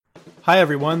Hi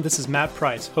everyone, this is Matt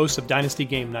Price, host of Dynasty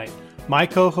Game Night. My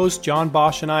co-host John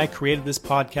Bosch and I created this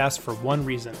podcast for one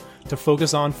reason, to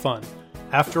focus on fun.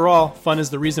 After all, fun is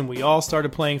the reason we all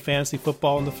started playing fantasy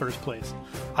football in the first place.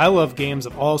 I love games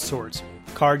of all sorts,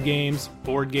 card games,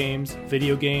 board games,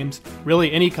 video games,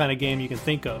 really any kind of game you can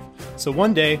think of. So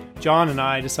one day, John and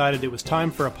I decided it was time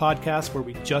for a podcast where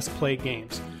we just play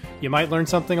games. You might learn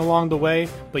something along the way,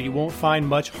 but you won't find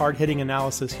much hard-hitting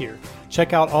analysis here.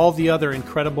 Check out all the other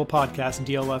incredible podcasts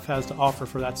DLF has to offer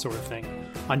for that sort of thing.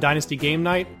 On Dynasty Game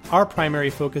Night, our primary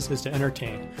focus is to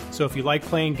entertain. So if you like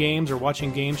playing games or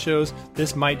watching game shows,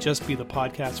 this might just be the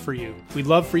podcast for you. We'd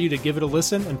love for you to give it a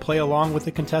listen and play along with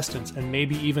the contestants and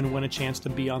maybe even win a chance to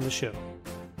be on the show.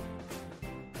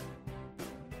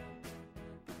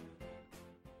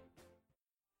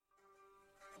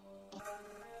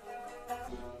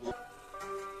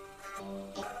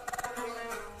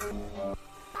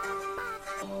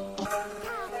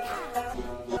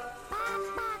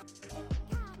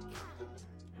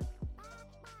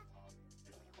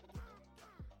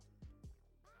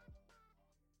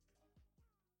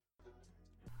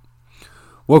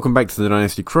 Welcome back to the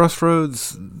Dynasty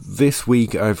Crossroads. This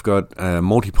week I've got a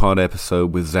multi-part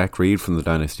episode with Zac Reed from the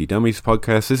Dynasty Dummies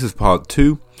podcast. This is part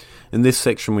 2. In this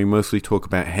section we mostly talk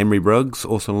about Henry Ruggs,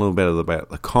 also a little bit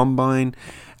about the Combine,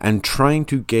 and trying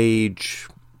to gauge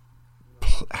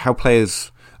how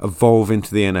players evolve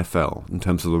into the NFL in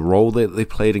terms of the role that they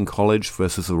played in college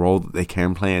versus the role that they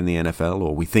can play in the NFL,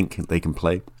 or we think they can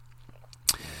play.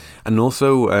 And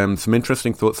also some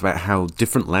interesting thoughts about how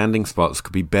different landing spots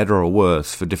could be better or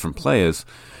worse for different players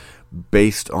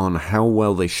based on how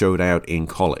well they showed out in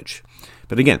college.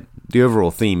 But again, the overall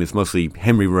theme is mostly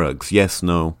Henry Ruggs, yes,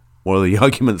 no. What are the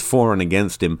arguments for and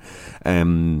against him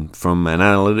from an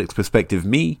analytics perspective,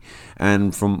 me,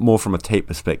 and from a tape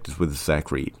perspective with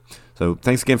Zac Reed. So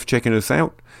thanks again for checking us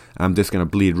out. I'm just going to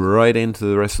bleed right into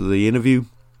the rest of the interview.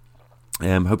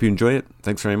 Hope you enjoy it.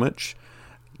 Thanks very much.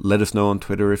 Let us know on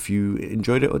Twitter if you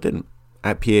enjoyed it or didn't.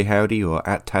 At PA Howdy or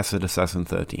at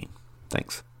TacitAssassin13.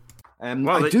 Thanks.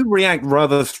 I do react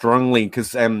rather strongly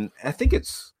because I think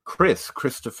it's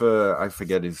Christopher, I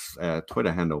forget his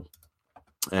Twitter handle.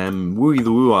 Wooey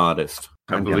the Woo Artist.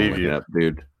 I believe you. Up,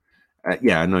 dude.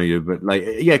 Yeah, I know you, but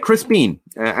Chris Bean.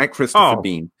 At Christopher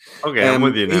Bean. Okay, I'm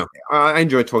with you now. I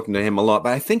enjoy talking to him a lot,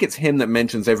 but I think it's him that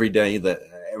mentions every year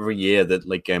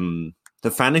that the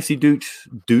fantasy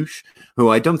douche, who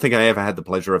I don't think I ever had the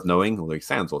pleasure of knowing, although he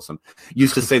sounds awesome,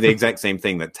 used to say the exact same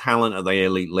thing, that talent at the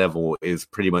elite level is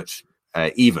pretty much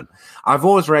even. I've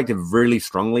always reacted really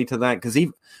strongly to that, because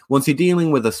once you're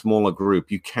dealing with a smaller group,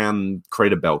 you can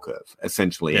create a bell curve,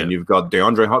 essentially. Yeah. And you've got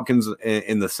DeAndre Hopkins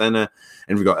in the center,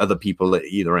 and we've got other people at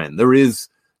either end. There is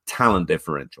talent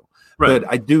differential. Right.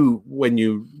 But I do, when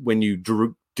you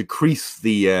decrease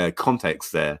the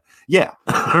context there, yeah,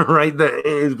 right, that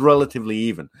is relatively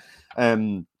even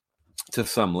to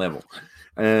some level.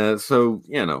 So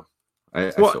I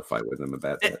still fight with them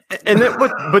about that.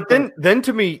 But then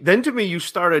to me you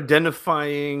start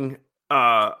identifying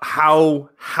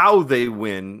how they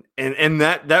win, and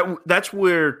that's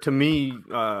where, to me,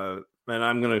 and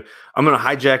I'm gonna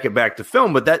hijack it back to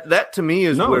film, but that to me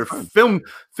is where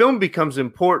film becomes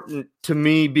important to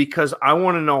me, because I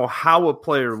want to know how a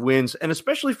player wins, and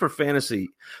especially for fantasy,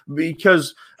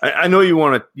 because I know you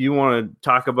want to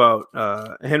talk about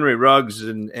Henry Ruggs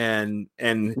and kind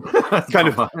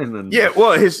of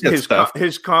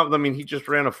his comp. I mean, he just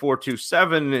ran a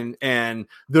 4.27, and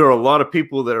there are a lot of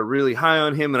people that are really high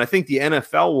on him, and I think the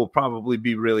NFL will probably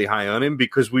be really high on him,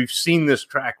 because we've seen this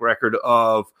track record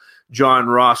of John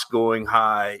Ross going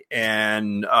high,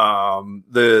 and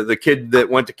the kid that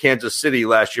went to Kansas City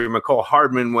last year, McCall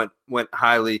Hardman, went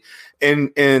highly,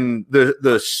 and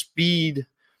the speed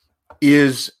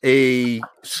is a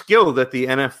skill that the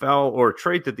NFL, or a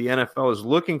trait that the NFL is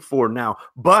looking for now.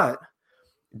 But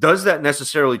does that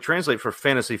necessarily translate for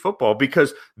fantasy football?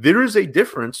 Because there is a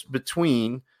difference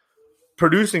between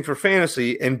producing for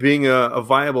fantasy and being a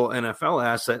viable NFL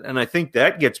asset. And I think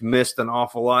that gets missed an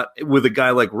awful lot with a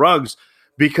guy like Ruggs,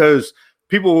 because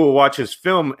people will watch his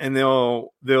film and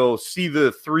they'll see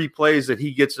the 3 plays that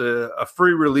he gets a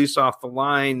free release off the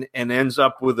line and ends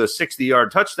up with a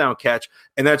 60-yard touchdown catch.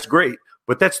 And that's great,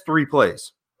 but that's 3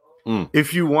 plays.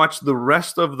 If you watch the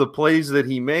rest of the plays that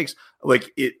he makes,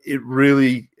 it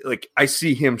really, I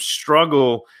see him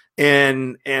struggle,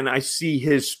 and I see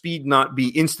his speed not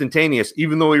be instantaneous,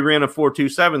 even though he ran a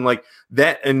 4.27.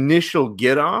 That initial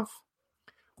get off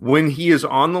when he is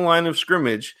on the line of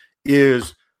scrimmage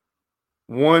is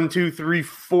 1, 2, 3,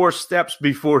 4 steps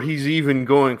before he's even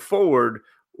going forward,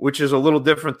 which is a little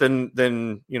different than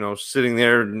sitting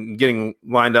there and getting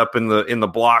lined up in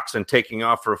the blocks and taking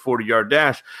off for a 40-yard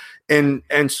dash. And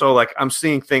so like I'm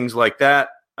seeing things like that.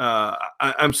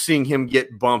 I'm seeing him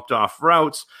get bumped off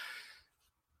routes.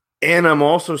 And I'm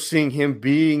also seeing him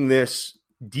being this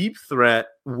deep threat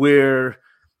where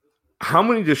how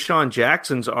many Deshaun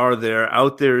Jacksons are there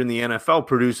out there in the NFL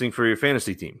producing for your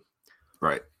fantasy team?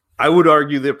 Right. I would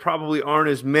argue there probably aren't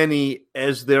as many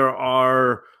as there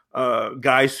are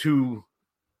guys who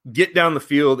get down the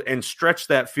field and stretch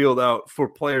that field out for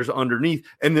players underneath.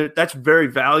 And that's very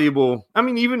valuable. I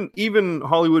mean, even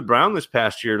Hollywood Brown this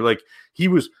past year, like he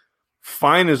was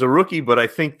fine as a rookie, but I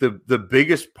think the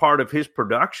biggest part of his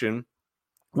production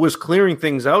was clearing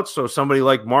things out so somebody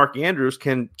like Mark Andrews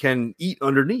can eat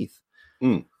underneath.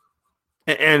 Mm.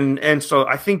 And so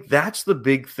I think that's the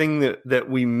big thing that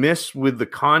we miss with the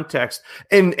context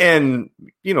and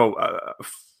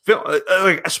film,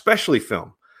 like especially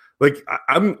film. Like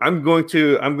I'm going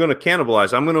to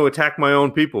cannibalize. I'm going to attack my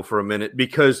own people for a minute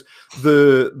because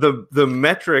the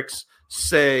metrics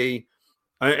say,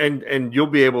 and you'll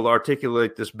be able to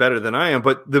articulate this better than I am,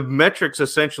 but the metrics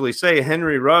essentially say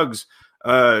Henry Ruggs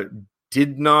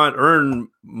did not earn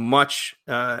much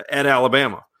at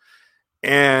Alabama.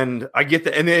 And I get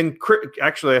that. And then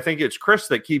actually, I think it's Chris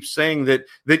that keeps saying that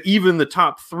even the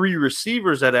top 3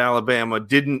 receivers at Alabama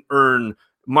didn't earn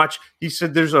much. He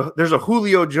said there's a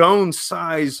Julio Jones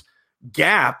size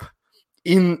gap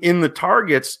in the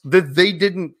targets that they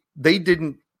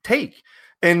didn't take.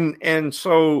 And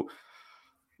so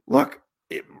look,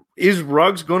 is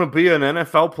Ruggs going to be an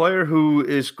NFL player who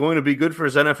is going to be good for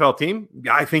his NFL team?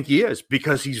 I think he is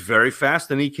because he's very fast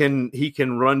and he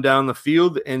can run down the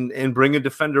field and bring a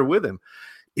defender with him.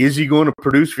 Is he going to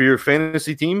produce for your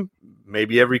fantasy team?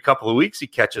 Maybe every couple of weeks he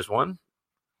catches one,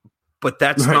 but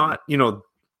that's right.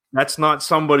 That's not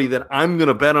somebody that I'm going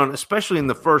to bet on, especially in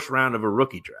the first round of a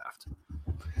rookie draft.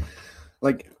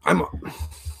 Like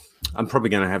I'm probably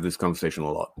going to have this conversation a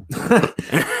lot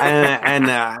and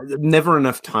never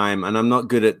enough time. And I'm not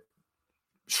good at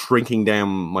shrinking down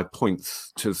my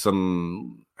points to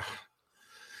some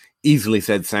easily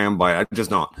said soundbite. I'm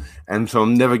just not. And so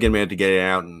I'm never going to be able to get it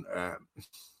out. And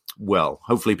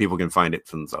hopefully people can find it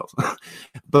for themselves.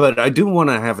 But I do want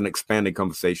to have an expanded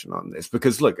conversation on this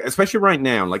because look, especially right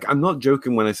now, like I'm not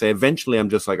joking when I say eventually I'm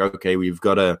just like, okay, we've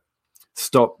got to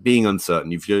stop being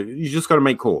uncertain. You just got to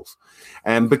make calls.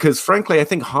 Because frankly, I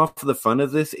think half of the fun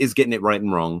of this is getting it right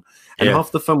and wrong. And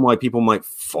half the fun why people might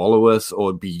follow us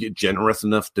or be generous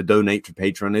enough to donate to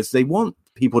Patreon is they want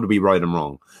people to be right and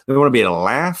wrong. They want to be able to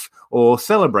laugh or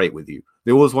celebrate with you.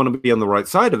 They always want to be on the right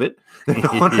side of it. They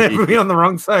don't want to be on the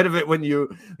wrong side of it when you're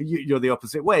the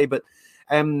opposite way. But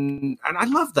and I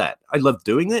love that. I love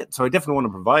doing it. So I definitely want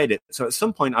to provide it. So at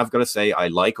some point, I've got to say I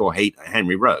like or hate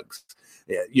Henry Ruggs.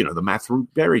 The Matthew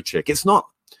Berry chick. It's not.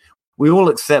 We all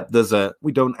accept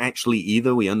we don't actually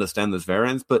either. We understand there's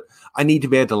variance, but I need to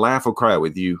be able to laugh or cry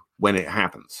with you when it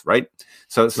happens, right?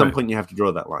 So at some point you have to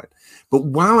draw that line. But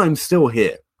while I'm still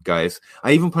here, guys,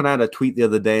 I even put out a tweet the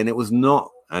other day and it was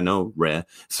not, I know, rare,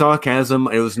 sarcasm.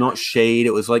 It was not shade.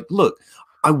 It was like, look,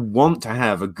 I want to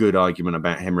have a good argument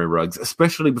about Henry Ruggs,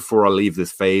 especially before I leave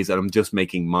this phase. And I'm just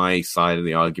making my side of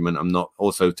the argument. I'm not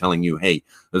also telling you, hey,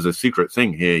 there's a secret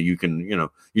thing here. You can,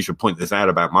 you should point this out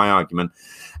about my argument.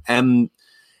 And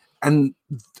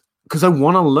because I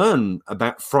want to learn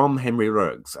from Henry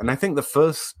Ruggs. And I think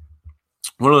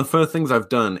one of the first things I've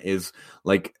done is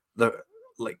the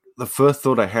first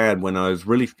thought I had when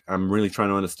I'm really trying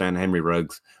to understand Henry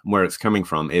Ruggs and where it's coming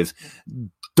from is,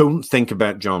 don't think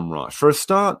about John Ross. For a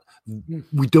start,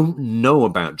 we don't know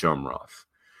about John Ross.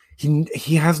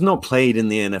 He has not played in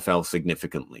the NFL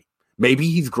significantly.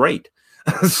 Maybe he's great.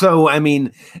 So, I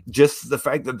mean, just the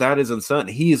fact that is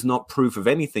uncertain. He is not proof of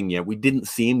anything yet. We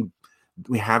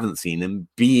haven't seen him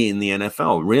be in the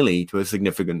NFL really to a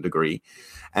significant degree.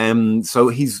 So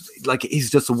he's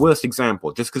just the worst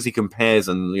example just because he compares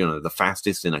and, the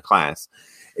fastest in a class.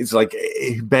 It's like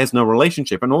it bears no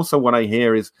relationship. And also what I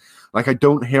hear is I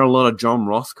don't hear a lot of John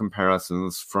Ross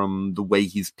comparisons from the way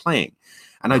he's playing.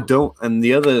 And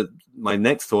my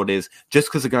next thought is just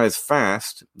because a guy is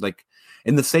fast,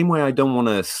 in the same way I don't want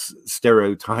to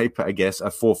stereotype, I guess, a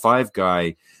 4.5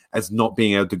 guy as not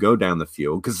being able to go down the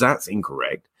field because that's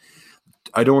incorrect.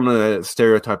 I don't want to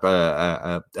stereotype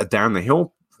a down the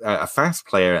hill, a fast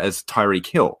player as Tyreek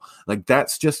Hill.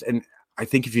 That's just I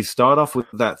think if you start off with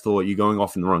that thought, you're going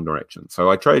off in the wrong direction. So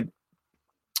I tried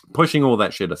pushing all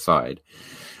that shit aside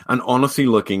and honestly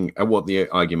looking at what the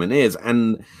argument is.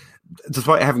 And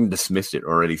despite having dismissed it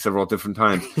already several different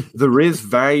times, there is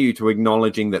value to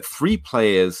acknowledging that 3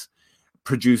 players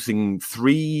producing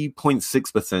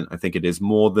 3.6%, I think it is,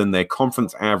 more than their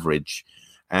conference average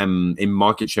in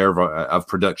market share of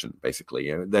production.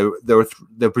 Basically,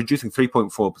 they're producing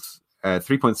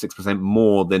 3.6%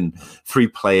 more than three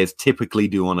players typically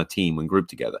do on a team when grouped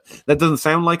together. That doesn't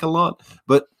sound like a lot,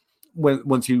 but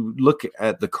once you look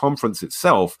at the conference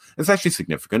itself, it's actually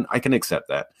significant. I can accept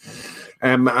that.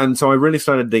 And so I really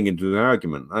started digging into the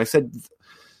argument. I said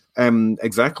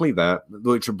exactly that,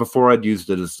 which before I'd used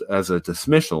it as a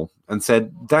dismissal, and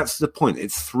said, that's the point.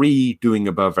 It's three doing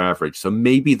above average. So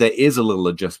maybe there is a little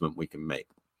adjustment we can make.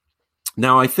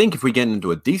 Now, I think if we get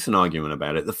into a decent argument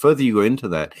about it, the further you go into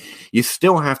that, you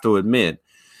still have to admit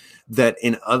that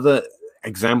in other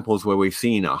examples where we've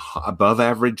seen above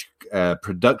average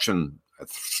production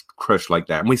crush like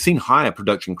that, and we've seen higher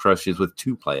production crushes with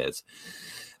two players,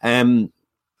 the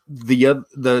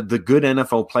good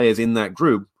NFL players in that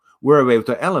group were able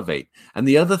to elevate. And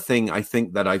the other thing I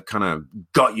think that I've kind of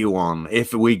got you on,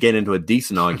 if we get into a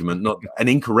decent argument, not an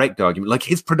incorrect argument, like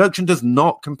his production does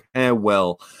not compare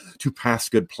well to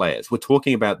past good players. We're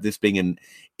talking about this being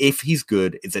if he's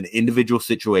good, it's an individual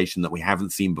situation that we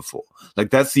haven't seen before. Like,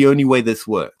 that's the only way this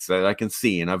works that I can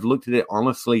see. And I've looked at it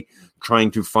honestly, trying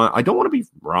to find, I don't want to be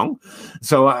wrong.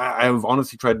 So I've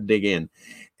honestly tried to dig in.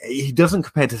 He doesn't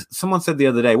compare to, someone said the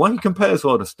other day, well, he compares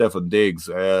well to Stefan Diggs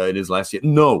in his last year.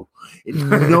 No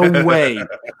way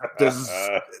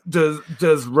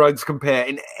does Ruggs compare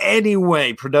in any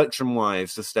way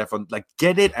production-wise to Stefan. Like,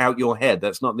 get it out your head.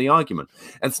 That's not the argument.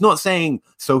 And it's not saying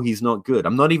so he's not good.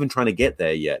 I'm not even trying to get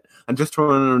there yet. I'm just trying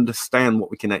to understand what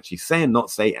we can actually say and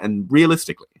not say, and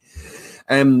realistically.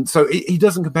 So he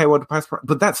doesn't compare well to past,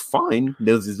 but that's fine.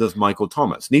 Neither does Michael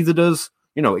Thomas. Neither does,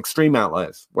 extreme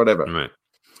outliers, whatever. Right.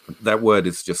 That word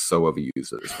is just so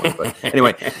overused at this point. But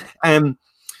anyway,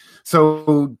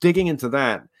 so digging into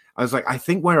that, I was like, I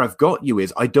think where I've got you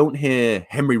is I don't hear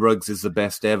Henry Ruggs is the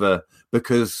best ever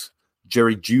because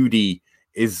Jerry Jeudy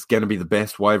is going to be the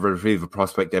best wide receiver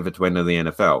prospect ever to enter the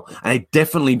NFL. And I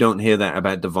definitely don't hear that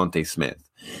about Devontae Smith.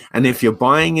 And if you're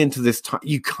buying into this,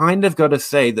 you kind of got to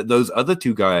say that those other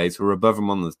two guys who are above him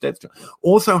on the depth chart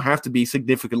also have to be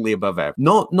significantly above average.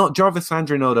 Not Jarvis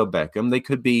Landry and Odell Beckham. They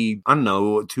could be, I don't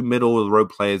know, two middle of the road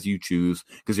players you choose,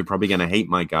 because you're probably going to hate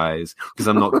my guys because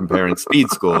I'm not comparing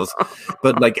speed scores.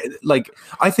 But like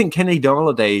I think Kenny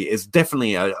Golladay is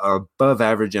definitely a above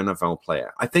average NFL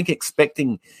player. I think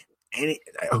expecting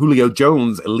Julio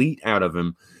Jones elite out of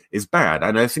him is bad.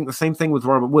 And I think the same thing with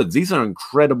Robert Woods. These are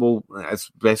incredible,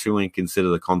 especially when you consider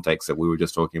the context that we were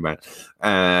just talking about,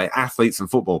 athletes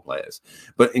and football players.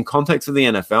 But in context of the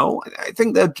NFL, I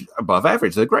think they're above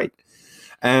average. They're great.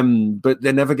 But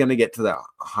they're never going to get to that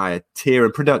higher tier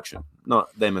of production,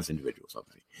 not them as individuals,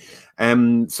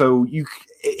 obviously. So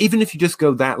even if you just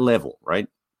go that level, right,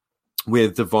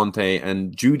 with Devontae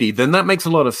and Jeudy, then that makes a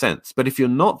lot of sense. But if you're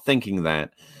not thinking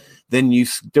that, then you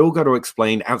still got to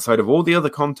explain, outside of all the other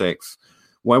contexts,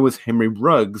 why was Henry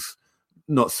Ruggs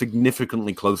not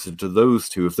significantly closer to those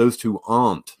two if those two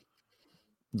aren't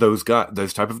those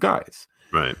type of guys?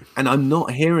 Right. And I'm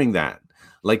not hearing that.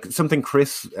 Like something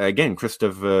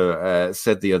Christopher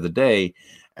said the other day,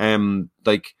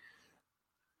 like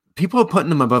people are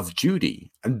putting him above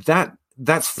Jeudy, and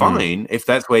that's fine if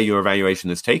that's where your evaluation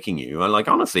is taking you. And like,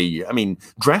 honestly, I mean,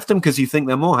 draft them because you think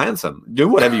they're more handsome. Do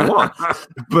whatever you want.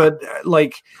 But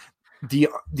like the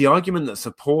argument that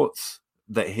supports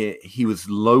that he was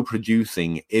low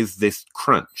producing is this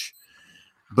crunch.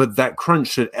 But that crunch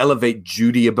should elevate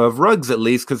Jeudy above Ruggs at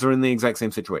least, because they're in the exact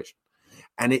same situation.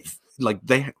 And it's like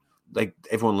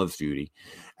everyone loves Jeudy.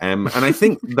 And I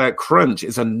think that crunch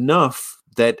is enough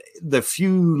that the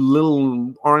few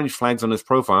little orange flags on his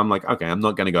profile, I'm like, okay, I'm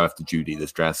not going to go after Jeudy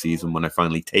this draft season when I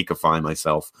finally takeify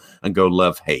myself and go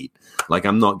love-hate. Like,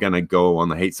 I'm not going to go on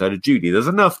the hate side of Jeudy. There's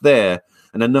enough there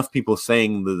and enough people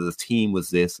saying that the team was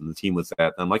this and the team was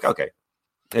that. I'm like, okay,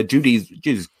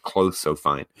 Judy's close, so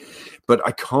fine. But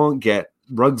I can't get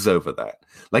Ruggs over that.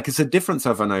 Like, it's a difference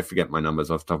of, and I forget my numbers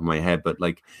off the top of my head, but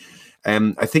like,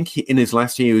 I think in his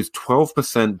last year, he was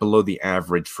 12% below the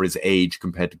average for his age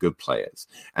compared to good players.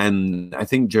 And I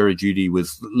think Jerry Jeudy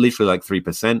was literally like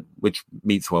 3%, which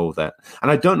meets well with that.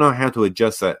 And I don't know how to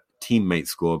adjust that teammate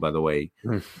score, by the way.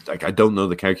 Like, I don't know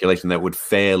the calculation that would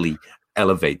fairly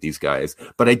elevate these guys.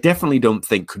 But I definitely don't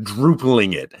think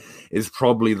quadrupling it is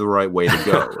probably the right way to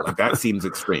go. Like, that seems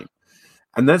extreme.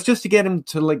 And that's just to get him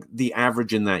to like the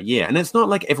average in that year. And it's not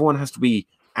like everyone has to be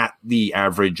at the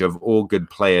average of all good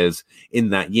players in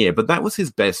that year. But that was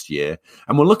his best year.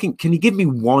 And we're looking, can you give me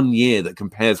 1 year that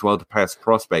compares well to past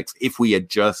prospects if we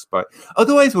adjust by,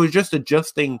 otherwise we're just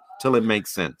adjusting till it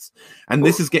makes sense. And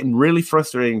this is getting really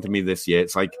frustrating to me this year.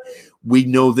 It's like, we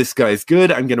know this guy's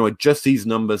good. I'm going to adjust these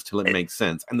numbers till it makes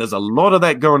sense. And there's a lot of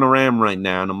that going around right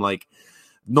now. And I'm like,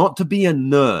 not to be a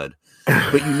nerd,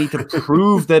 but you need to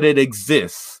prove that it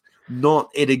exists. Not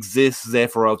it exists,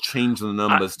 therefore I'll change the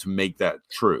numbers to make that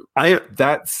true.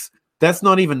 That's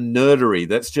not even nerdery.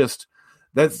 That's just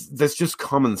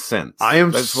common sense.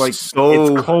 That's like, it's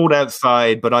cold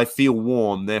outside, but I feel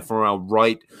warm, therefore I'll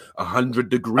write 100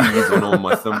 degrees on all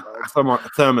my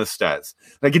thermostats.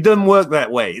 Like, it doesn't work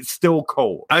that way. It's still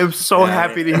cold. I'm so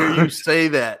happy to hear you say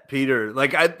that, Peter.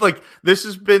 This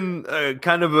has been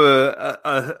kind of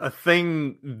a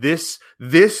thing this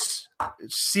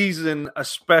season,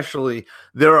 especially.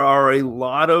 There are a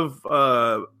lot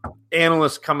of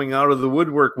analysts coming out of the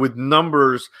woodwork with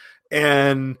numbers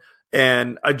and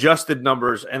adjusted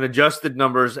numbers and adjusted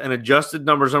numbers and adjusted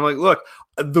numbers. I'm like, look,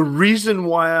 the reason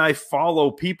why I follow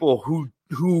people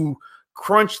who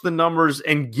crunch the numbers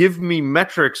and give me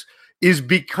metrics is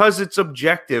because it's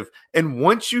objective. And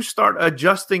once you start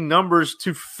adjusting numbers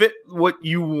to fit what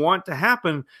you want to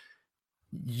happen,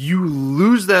 you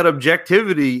lose that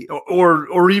objectivity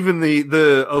or even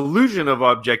the illusion of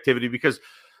objectivity, because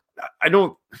I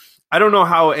don't know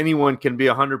how anyone can be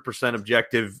 100%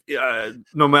 objective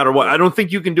no matter what. I don't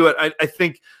think you can do it. I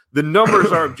think the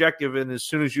numbers are objective, and as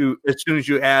soon as you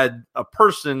add a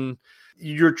person,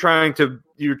 you're trying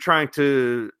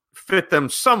to fit them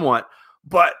somewhat.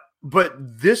 But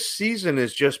this season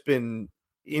has just been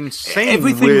insane.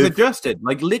 Everything's adjusted,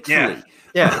 like literally.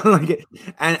 Yeah.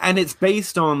 and it's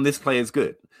based on this player's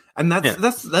good. And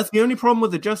that's the only problem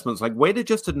with adjustments. Like, weight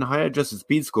adjusted and high adjusted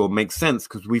speed score makes sense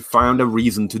because we found a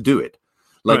reason to do it.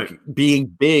 Like, being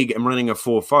big and running a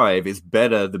 4.5 is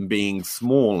better than being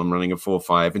small and running a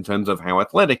 4.5 in terms of how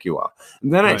athletic you are.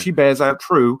 And that actually bears out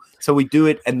true. So we do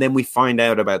it, and then we find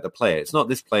out about the player. It's not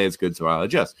this player's good, so I'll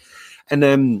adjust. And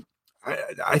then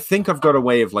I think I've got a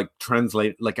way of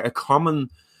translate a common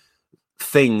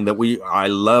thing that I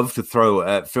love to throw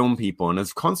at film people, and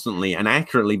has constantly and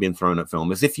accurately been thrown at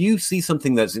film, is if you see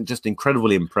something that's just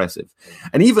incredibly impressive,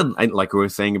 and even like we were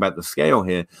saying about the scale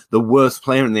here, the worst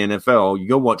player in the NFL, you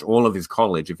go watch all of his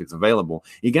college if it's available,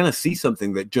 you're going to see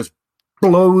something that just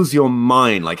blows your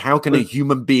mind. Like, how can a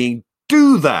human being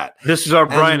do that? This is our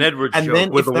Brian Edwards show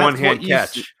with a one-hand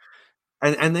catch.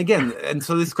 And again, and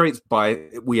so this creates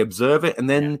we observe it, and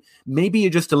then maybe you're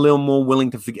just a little more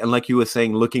willing to forget. And like you were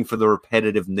saying, looking for the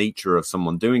repetitive nature of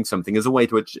someone doing something is a way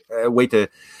to,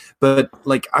 but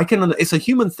like, it's a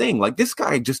human thing. Like, this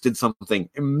guy just did something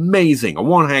amazing, a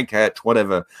one-hand catch,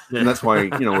 whatever. And that's why,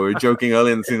 we were joking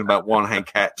earlier in the season about one-hand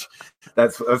catch.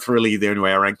 That's really the only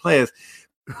way I rank players.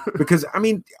 Because, I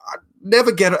mean, I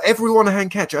never get every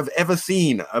one-hand catch I've ever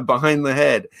seen behind the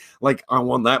head. Like, I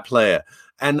want that player.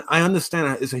 And I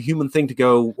understand it's a human thing to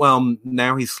go, well,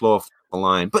 now he's slow off the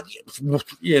line. But,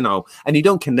 and you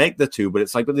don't connect the two. But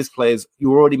it's like, but this player's,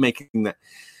 you're already making that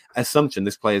assumption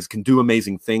this players can do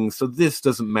amazing things. So this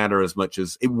doesn't matter as much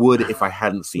as it would if I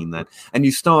hadn't seen that. And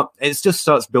it just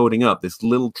starts building up, this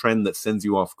little trend that sends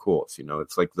you off course.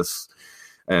 It's like this,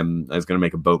 I was going to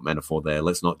make a boat metaphor there.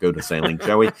 Let's not go to sailing,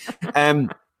 shall we?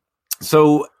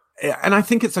 And I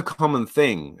think it's a common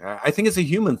thing. I think it's a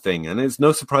human thing, and it's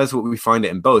no surprise that we find it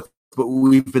in both. But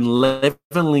we've been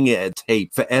leveling it at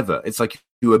tape forever. It's like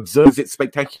you observe it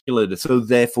spectacular, so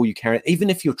therefore you carry it.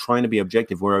 Even if you're trying to be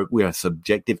objective, we're a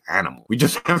subjective animal. We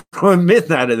just have to admit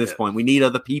that at this point. We need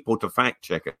other people to fact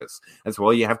check us. That's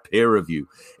why you have peer review.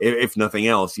 If nothing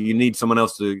else, you need someone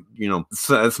else to,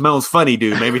 it smells funny,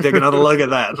 dude. Maybe take another look at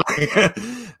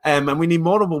that. And we need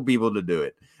multiple people to do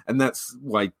it. And that's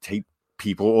why tape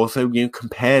people also,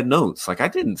 compare notes. Like, I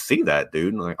didn't see that,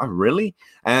 dude. And like, oh, really?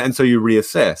 And so you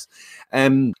reassess.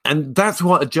 And that's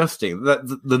what adjusting,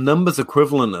 the numbers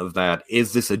equivalent of that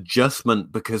is this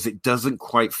adjustment, because it doesn't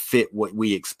quite fit what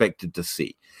we expected to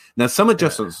see. Now, some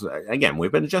adjustments, again,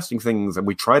 we've been adjusting things, and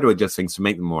we try to adjust things to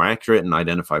make them more accurate and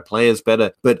identify players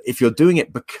better. But if you're doing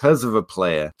it because of a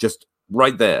player, just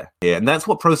right there. Yeah, and that's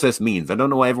what process means. I don't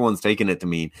know why everyone's taken it to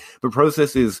mean, but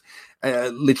process is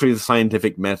literally the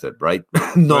scientific method, right?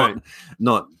 not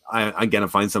I'm going to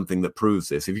find something that proves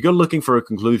this. If you go looking for a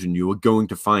conclusion, you are going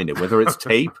to find it, whether it's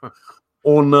tape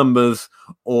or numbers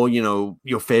or,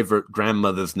 your favorite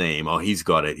grandmother's name. Oh, he's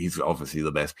got it. He's obviously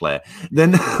the best player.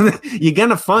 Then you're going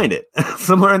to find it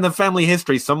somewhere in the family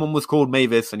history. Someone was called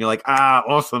Mavis, and you're like,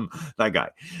 awesome. That guy.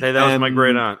 Hey, that was my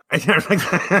great aunt.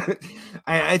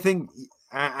 I think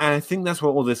And I think that's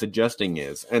what all this adjusting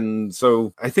is. And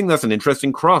so I think that's an interesting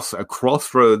a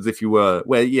crossroads, if you were,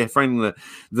 where you're finding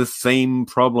the same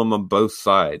problem on both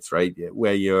sides, right?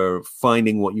 Where you're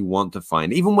finding what you want to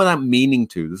find, even without meaning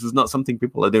to. This is not something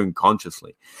people are doing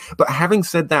consciously. But having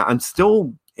said that, I'm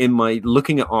still in my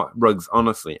looking at Ruggs,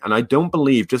 honestly, and I don't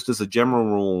believe, just as a general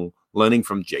rule, learning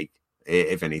from Jake,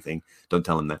 if anything, don't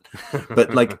tell him that.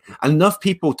 But like enough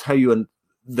people tell you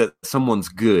that someone's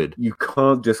good, you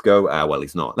can't just go, well,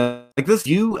 he's not. Like this,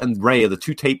 you and Ray are the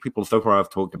two tape people so far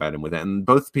I've talked about him with it, and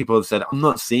both people have said, I'm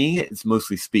not seeing it, it's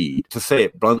mostly speed. To say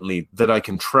it bluntly, that I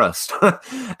can trust,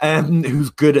 who's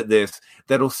good at this,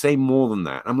 that'll say more than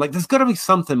that. I'm like, there's got to be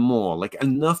something more. Like,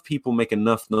 enough people make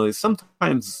enough noise.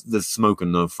 Sometimes there's smoke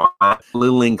and no fire. A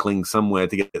little inkling somewhere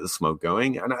to get the smoke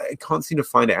going, and I can't seem to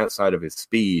find it outside of his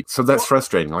speed. So that's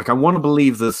frustrating. Like, I want to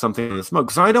believe there's something in the smoke,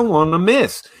 because I don't want to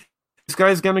miss. This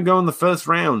guy's going to go in the first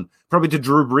round, probably to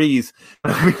Drew Brees.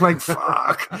 I'd be like,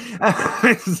 fuck.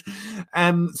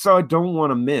 So I don't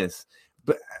want to miss.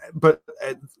 But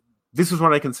this is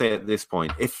what I can say at this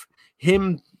point. If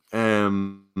him,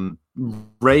 Rago,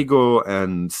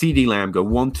 and CeeDee Lamb go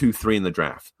 1, 2, 3 in the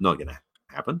draft, not going to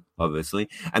happen, obviously.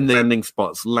 And the landing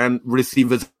spots,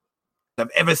 receivers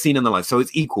I've ever seen in their life. So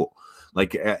it's equal.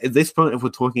 Like, at this point, if we're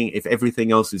talking, if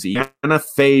everything else is equal, I'm going to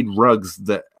fade Ruggs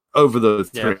over those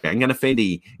three. Yeah. I'm going to fade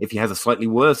E if he has a slightly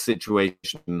worse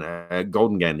situation,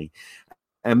 Golden Gandy.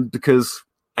 Because,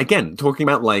 again, talking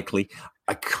about likely,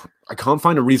 I can't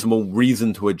find a reasonable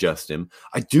reason to adjust him.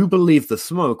 I do believe the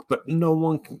smoke, but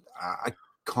I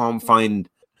can't find.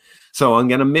 So I'm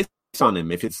going to miss on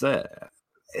him if it's there.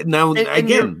 Now,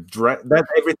 again,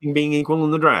 that's everything being equal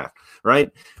in the draft, right?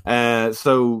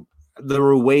 So there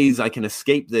are ways I can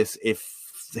escape this if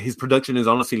his production is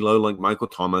honestly low, like Michael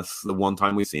Thomas, the one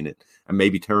time we've seen it, and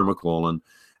maybe Terry McLaurin,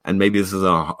 and maybe this is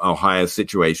a higher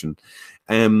situation.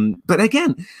 But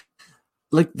again,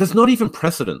 like, there's not even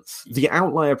precedence. The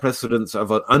outlier precedence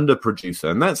of an underproducer,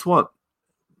 and that's what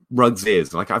Ruggs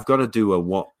is. Like, I've got to do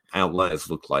what outliers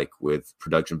look like with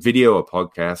production, video or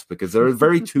podcast, because there are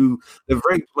very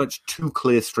much two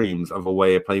clear streams of a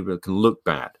way a player can look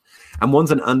bad, and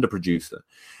one's an underproducer.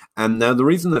 And now the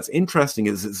reason that's interesting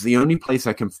is it's the only place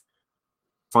I can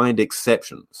find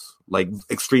exceptions, like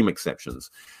extreme exceptions,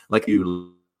 like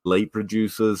you late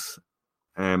producers,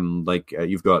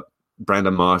 you've got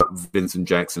Brandon Marsh, Vincent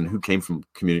Jackson, who came from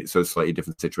community, so slightly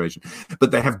different situation,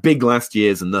 but they have big last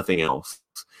years and nothing else.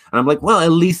 And I'm like, well,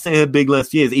 at least they have big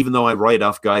last years, even though I write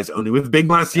off guys only with big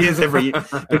last years every year,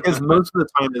 because most of the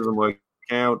time it doesn't work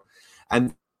out.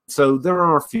 And so there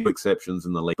are a few exceptions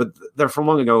in the league, but they're from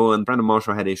long ago, and Brandon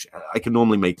Marshall had ish. I can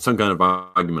normally make some kind of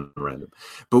argument around them.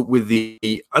 But with the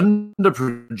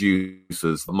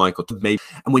underproducers, Michael, maybe,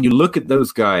 and when you look at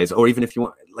those guys, or even if you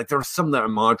want, like, there are some that are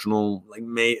marginal, like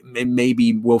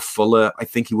maybe Will Fuller. I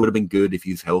think he would have been good if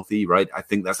he's healthy, right? I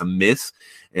think that's a miss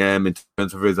in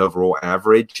terms of his overall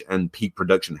average, and peak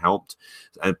production helped,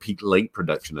 and peak late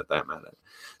production at that matter.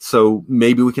 So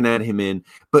maybe we can add him in,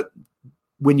 but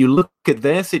when you look at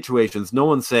their situations, no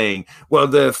one's saying, well,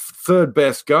 the third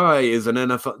best guy is an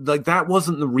NFL. Like, that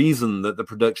wasn't the reason that the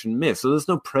production missed. So there's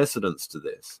no precedence to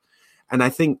this. And I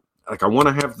think, like, I want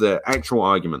to have the actual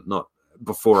argument, not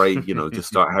before I, just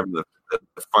start having the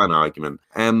fun argument.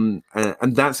 And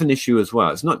that's an issue as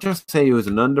well. It's not just say he was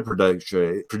an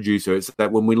underproducer. It's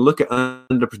that when we look at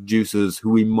underproducers who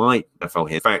we might have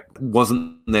felt, in fact,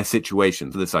 wasn't their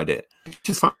situation for this idea, which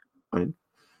is fine.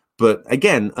 But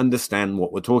again, understand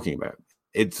what we're talking about.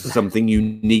 It's something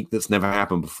unique that's never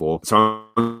happened before. So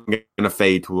I'm going to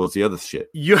fade towards the other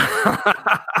shit. Your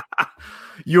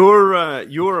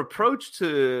approach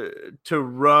to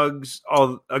Ruggs,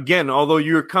 again, although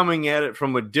you're coming at it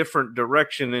from a different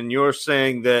direction, and you're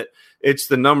saying that it's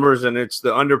the numbers and it's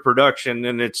the underproduction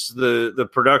and it's the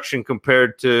production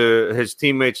compared to his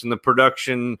teammates and the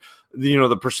production,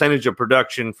 the percentage of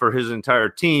production for his entire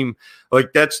team.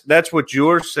 Like, that's what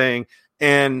you're saying.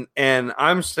 And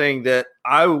I'm saying that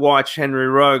I watch Henry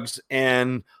Ruggs,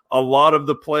 and a lot of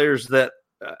the players that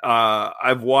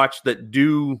I've watched that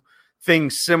do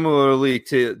things similarly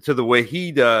to the way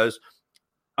he does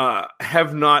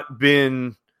have not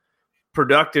been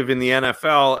productive in the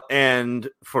NFL and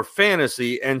for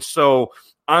fantasy. And so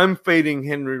I'm fading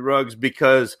Henry Ruggs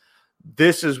because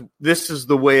this is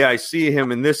the way I see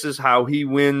him, and this is how he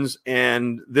wins,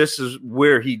 and this is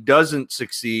where he doesn't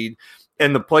succeed.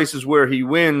 And the places where he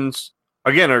wins,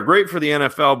 again, are great for the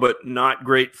NFL, but not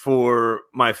great for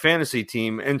my fantasy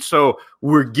team. And so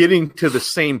we're getting to the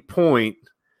same point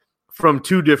from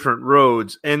two different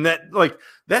roads. And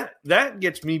that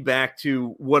gets me back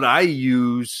to what I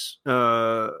use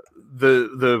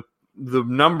the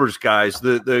numbers guys,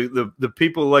 the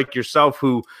people like yourself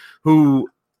who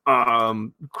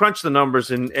crunch the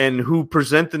numbers and who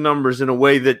present the numbers in a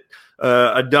way that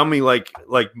a dummy like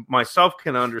myself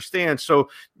can understand. So,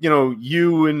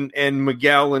 you and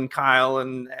Miguel and Kyle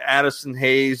and Addison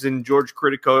Hayes and George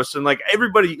Kritikos and like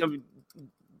everybody,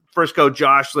 Frisco,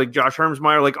 Josh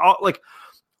Hermsmeyer,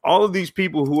 all of these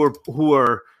people who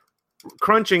are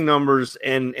crunching numbers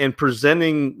and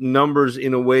presenting numbers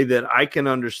in a way that I can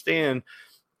understand,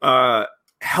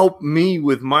 help me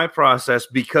with my process,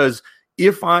 because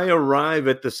if I arrive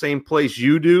at the same place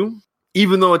you do,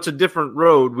 even though it's a different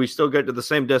road, we still get to the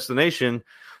same destination.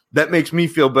 That makes me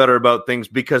feel better about things,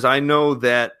 because I know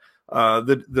that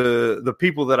the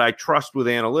people that I trust with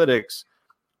analytics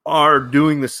are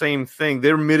doing the same thing.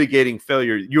 They're mitigating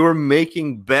failure. You're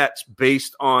making bets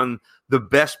based on the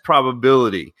best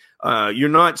probability. You're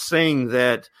not saying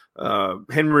that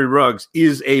Henry Ruggs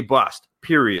is a bust,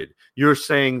 period. You're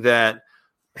saying that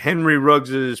Henry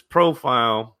Ruggs's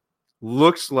profile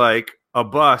looks like a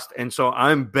bust, and so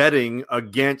I'm betting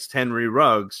against Henry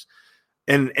Ruggs,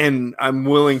 and I'm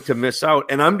willing to miss out,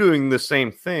 and I'm doing the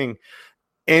same thing.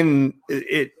 And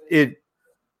it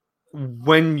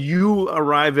when you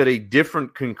arrive at a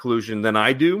different conclusion than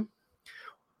I do,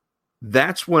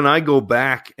 that's when I go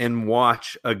back and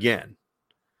watch again.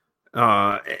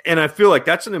 And I feel like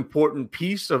that's an important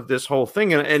piece of this whole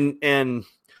thing. And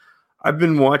I've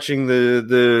been watching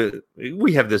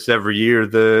we have this every year,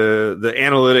 the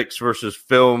analytics versus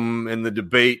film and the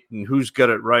debate and who's got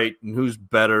it right and who's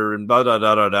better and blah, blah,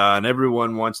 blah, blah, blah. And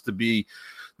everyone wants to be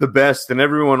the best, and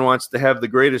everyone wants to have the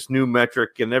greatest new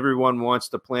metric, and everyone wants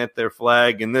to plant their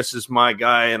flag. And this is my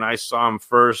guy, and I saw him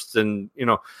first. And,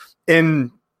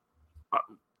 and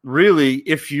really,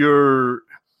 if you're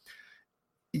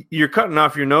cutting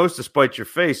off your nose to spite your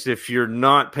face if you're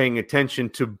not paying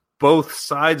attention to both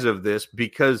sides of this,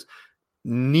 because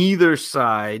neither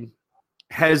side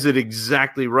has it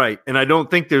exactly right. And I don't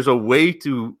think there's a way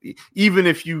to, even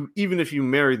if you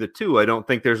marry the two, I don't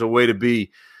think there's a way to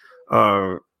be,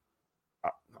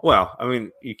 well, I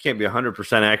mean, you can't be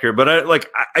 100% accurate, but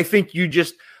I think you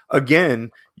just,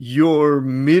 again, you're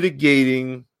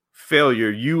mitigating failure.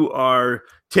 You are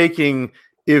taking,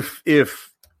 if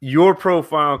your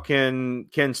profile can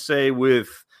say with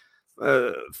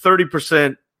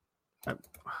 30%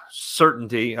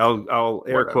 certainty, I'll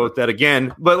air quote that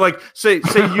again, but say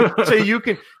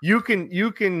you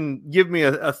can give me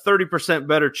a 30%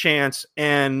 better chance,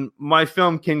 and my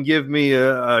film can give me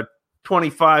a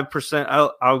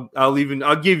 25%.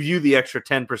 I'll give you the extra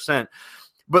 10%.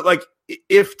 But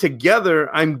if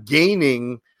together I'm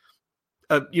gaining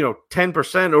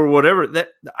 10% or whatever, that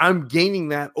I'm gaining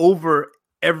that over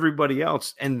everybody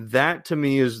else. And that to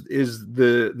me is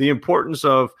the importance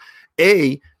of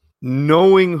A,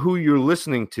 knowing who you're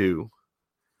listening to,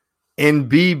 and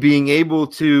B, being able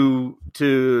to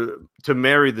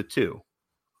marry the two.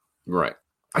 Right.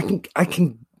 I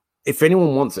can if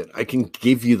anyone wants it, I can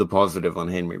give you the positive on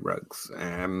Henry Ruggs.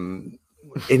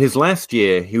 In his last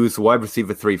year, he was the wide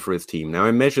receiver 3 for his team. Now,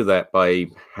 I measure that by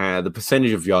the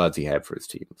percentage of yards he had for his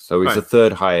team. So he's the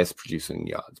third highest producing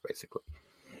yards, basically.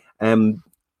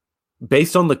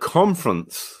 Based on the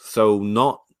conference, so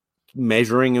not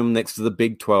measuring him next to the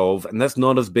Big 12, and that's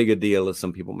not as big a deal as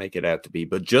some people make it out to be,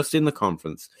 but just in the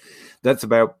conference, that's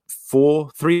about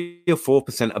 3 or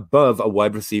 4% above a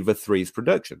wide receiver 3's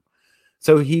production.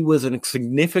 So he was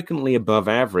significantly above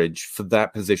average for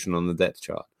that position on the depth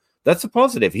chart. That's a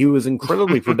positive. He was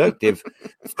incredibly productive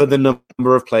for the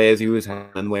number of players he was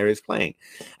and where he's playing.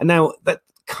 And now that's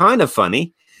kind of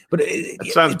funny, but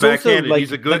it sounds backhanded.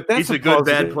 He's a good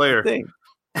bad player.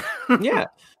 Yeah.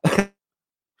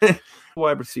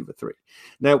 Wide receiver 3.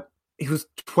 Now, he was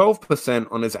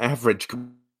 12% on his average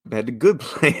compared to good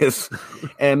players,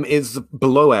 is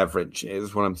below average,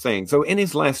 is what I'm saying. So in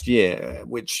his last year,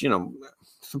 which,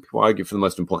 some people argue for the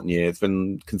most important year, it's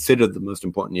been considered the most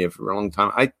important year for a long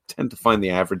time. I tend to find the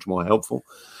average more helpful.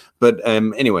 But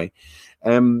anyway,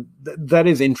 that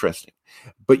is interesting.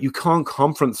 But you can't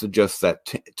conference adjust that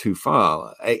too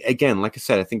far. Again, like I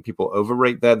said, I think people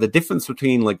overrate that. The difference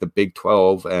between the Big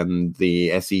 12 and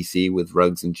the SEC with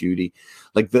Ruggs and Judy,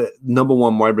 the number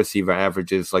one wide receiver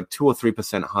average is 2 or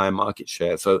 3% higher market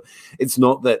share. So it's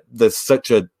not that there's such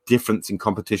a difference in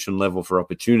competition level for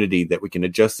opportunity that we can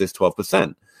adjust this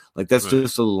 12%. That's right.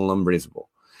 Just a little unreasonable.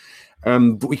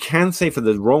 But we can say for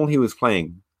the role he was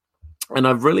playing, and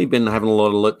I've really been having a lot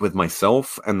of luck with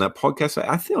myself and that podcast.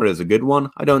 I thought it was a good one.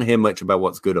 I don't hear much about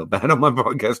what's good or bad on my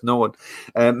podcast. No one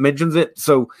mentions it.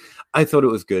 So I thought it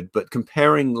was good. But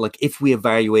comparing, if we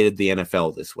evaluated the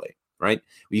NFL this way, right?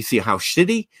 You see how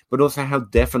shitty, but also how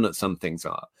definite some things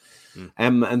are.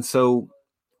 And so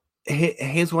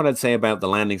here's what I'd say about the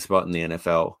landing spot in the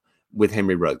NFL with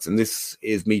Henry Ruggs. And this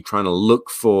is me trying to look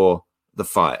for the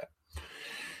fire.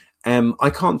 I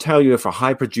can't tell you if a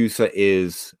high producer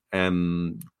is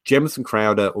Jamison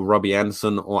Crowder or Robbie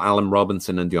Anderson or Allen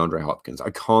Robinson and DeAndre Hopkins. I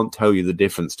can't tell you the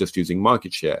difference just using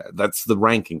market share. That's the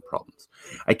ranking problems.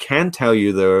 I can tell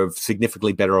you they're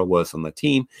significantly better or worse on the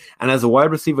team. And as a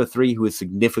wide receiver 3 who is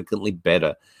significantly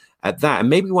better at that, and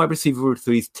maybe wide receiver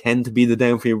 3s tend to be the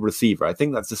downfield receiver. I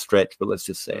think that's a stretch, but let's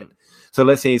just say it. So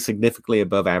let's say he's significantly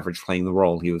above average playing the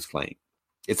role he was playing.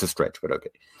 It's a stretch, but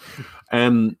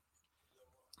okay.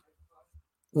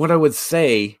 What I would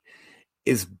say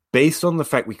is based on the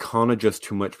fact we can't adjust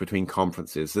too much between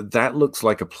conferences, that looks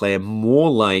like a player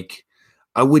more like,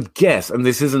 I would guess, and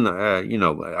this isn't,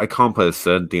 I can't put a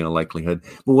certainty on likelihood,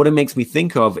 but what it makes me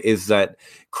think of is that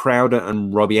Crowder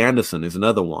and Robbie Anderson is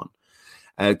another one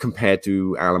compared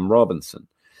to Allen Robinson.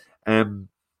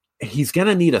 He's going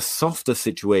to need a softer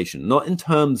situation, not in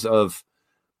terms of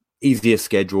easier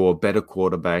schedule or better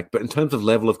quarterback, but in terms of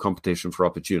level of competition for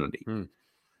opportunity.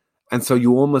 And so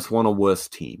you almost want a worse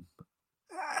team.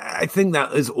 I think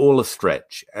that is all a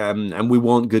stretch. And we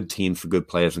want good teams for good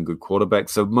players and good quarterbacks.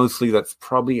 So mostly that's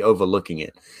probably overlooking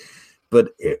it. But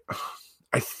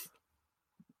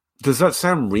does that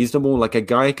sound reasonable? Like a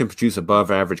guy who can produce above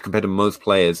average compared to most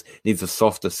players needs a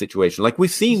softer situation. Like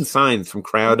we've seen signs from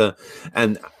Crowder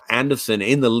and Anderson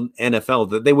in the NFL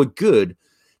that they were good.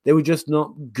 They were just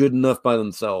not good enough by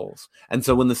themselves. And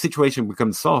so when the situation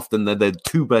becomes soft and they're the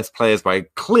 2 best players by a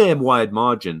clear wide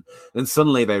margin, then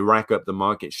suddenly they rack up the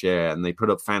market share and they put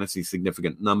up fantasy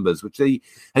significant numbers, which they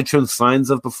had shown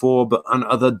signs of before, but on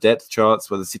other depth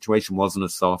charts where the situation wasn't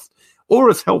as soft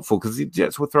or as helpful, because the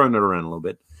Jets were throwing it around a little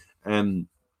bit,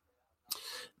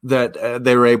 that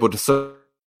they were able to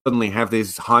suddenly have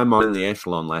this high mark in the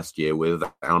echelon last year with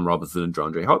Allen Robinson and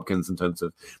DeAndre Hopkins in terms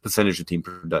of percentage of team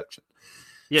production.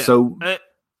 Yeah, so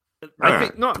I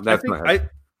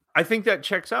think that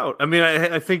checks out. I mean,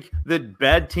 I think that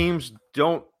bad teams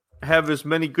don't have as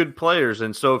many good players,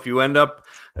 and so if you end up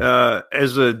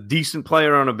as a decent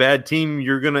player on a bad team,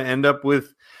 you're going to end up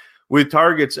with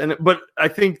targets. But I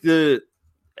think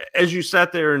as you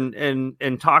sat there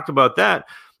and talked about that,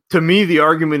 to me, the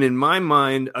argument in my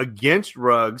mind against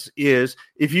Ruggs is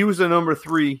if he was a number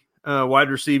 3 wide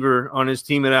receiver on his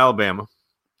team at Alabama.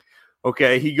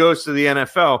 Okay, he goes to the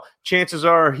NFL. Chances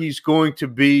are he's going to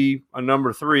be a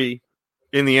number 3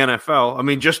 in the NFL. I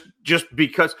mean, just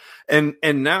because, and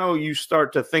now you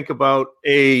start to think about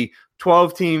a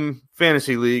 12-team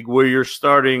fantasy league where you're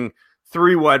starting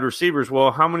 3 wide receivers. Well,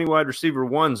 how many wide receiver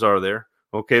 1s are there?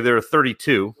 Okay, there are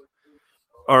 32.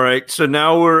 All right, so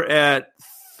now we're at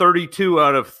 32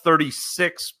 out of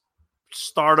 36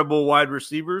 startable wide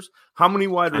receivers. How many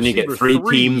wide receivers? And you get 3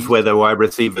 teams where the wide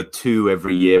receiver 2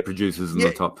 every year produces in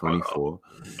the top 24.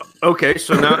 Okay,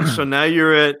 so now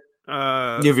you're at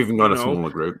you've even got a smaller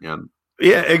group.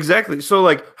 Yeah, exactly. So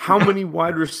like how many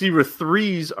wide receiver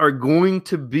 3s are going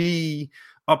to be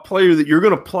a player that you're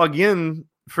going to plug in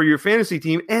for your fantasy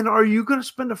team? And are you going to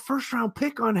spend a first round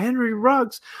pick on Henry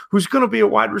Ruggs, who's going to be a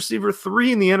wide receiver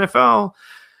 3 in the NFL?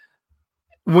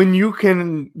 When you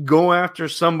can go after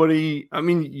somebody, I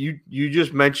mean, you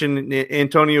just mentioned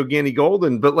Antonio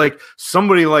Gandy-Golden, but like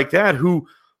somebody like that who,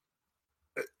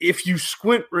 if you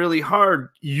squint really hard,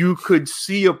 you could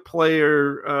see a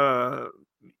player,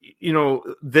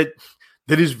 that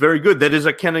is very good. That is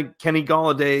a Kenny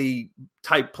Golladay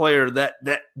type player,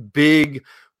 that big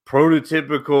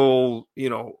prototypical,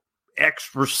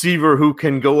 X receiver who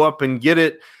can go up and get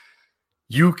it.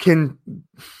 You can.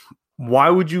 Why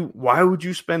would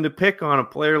you spend a pick on a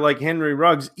player like Henry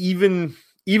Ruggs, even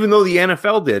though the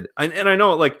NFL did? And I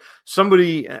know, like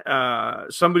somebody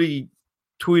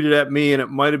tweeted at me, and it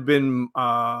might have been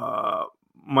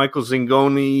Michael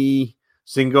Zingone.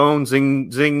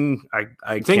 I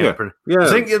can't pronounce.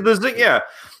 Yeah,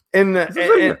 and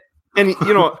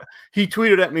he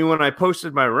tweeted at me when I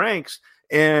posted my ranks,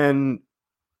 and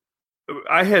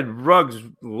I had Ruggs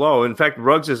low. In fact,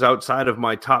 Ruggs is outside of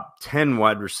my top 10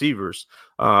 wide receivers.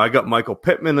 I got Michael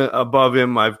Pittman above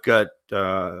him. I've got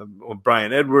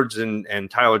Brian Edwards and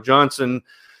Tyler Johnson.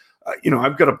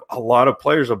 I've got a lot of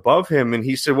players above him. And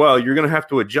he said, well, you're going to have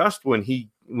to adjust when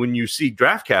you see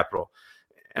draft capital.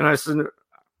 And I said,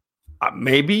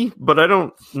 maybe, but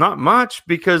not much,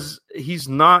 because he's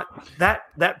not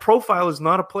that profile is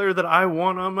not a player that I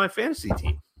want on my fantasy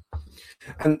team.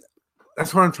 And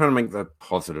that's why I'm trying to make the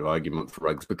positive argument for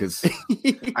Ruggs, because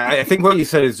I think what you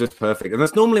said is just perfect. And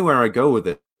that's normally where I go with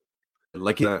it.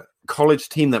 Like, college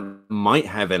team that might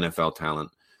have NFL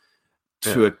talent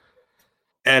to an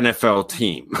NFL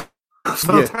team.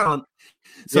 Talent.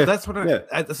 So that's what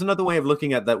that's another way of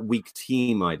looking at that weak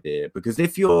team idea. Because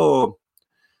if you're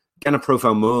going to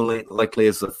profile more likely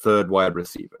as the third wide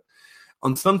receiver,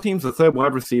 on some teams the third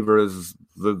wide receiver is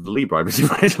the lead wide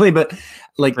receiver actually. But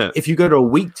if you go to a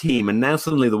weak team and now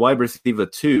suddenly the wide receiver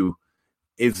 2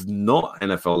 is not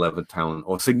NFL level talent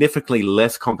or significantly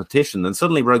less competition, then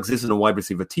suddenly Ruggs isn't a wide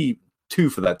receiver 2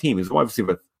 for that team. He's a wide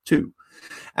receiver 2.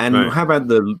 And how about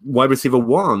the wide receiver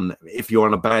 1? If you're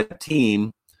on a bad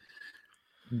team,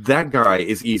 that guy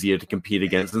is easier to compete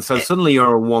against. And so suddenly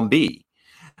you're a 1B.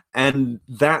 And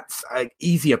that's an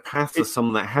easier path for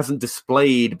someone that hasn't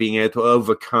displayed being able to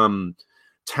overcome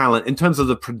talent in terms of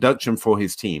the production for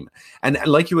his team. And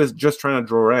like you were just trying to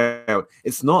draw out,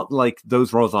 it's not like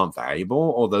those roles aren't valuable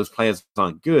or those players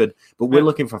aren't good, but we're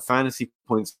looking for fantasy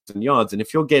points and yards. And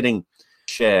if you're getting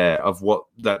share of what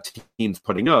that team's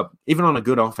putting up, even on a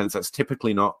good offense, that's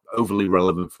typically not overly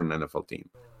relevant for an NFL team.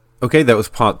 Okay, that was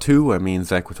part 2. I mean,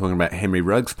 Zach, we're talking about Henry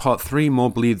Ruggs. Part 3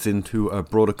 more bleeds into a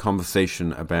broader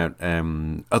conversation about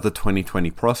other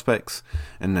 2020 prospects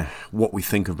and what we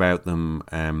think about them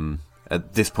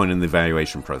at this point in the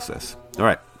evaluation process. All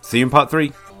right, see you in part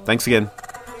 3. Thanks again.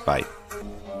 Bye.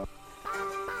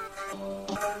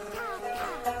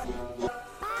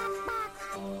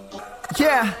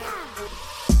 Yeah.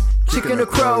 Chicken or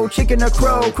crow,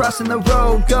 crossing the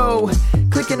road, go.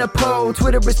 Clicking a poll,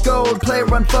 Twitter is gold, player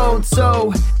unfold,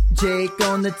 so. Jake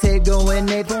on the table and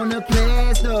Nate on the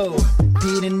plays, though.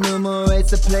 Pete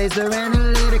enumerates the plays, they're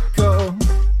analytical.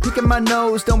 Picking my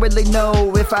nose, don't really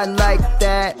know if I like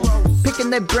that. Picking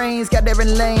their brains, got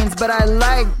different lanes, but I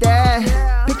like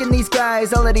that. Picking these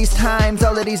guys, all of these times,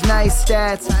 all of these nice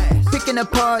stats. Picking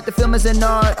apart, the film is an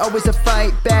art, always a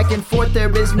fight back and forth. There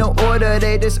is no order,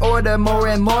 they disorder more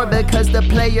and more because the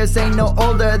players ain't no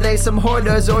older. They some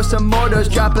hoarders or some mortars,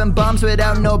 dropping bombs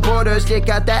without no borders. Jake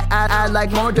got that I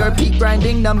like mortar, peak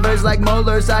grinding numbers like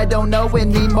molars. I don't know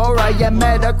anymore, I am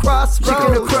at a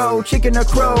crossroads. Chicken or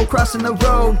crow, crossing the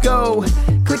road, go.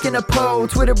 Clicking a poll,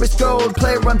 Twitter is gold,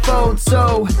 player unfold,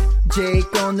 so.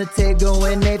 Jake on the table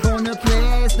and Nate on the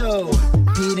plays, though.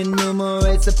 Pete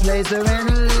enumerates the plays, they're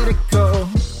analytical.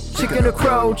 Chicken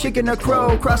or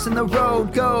crow, crossing the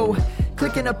road, go.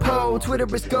 Clicking a poll, Twitter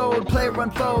is gold, player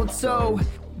unfold, so.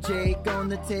 Jake on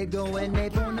the table and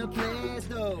Nate on the plays,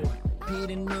 though.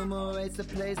 Pete enumerates the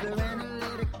plays, they're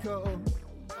analytical.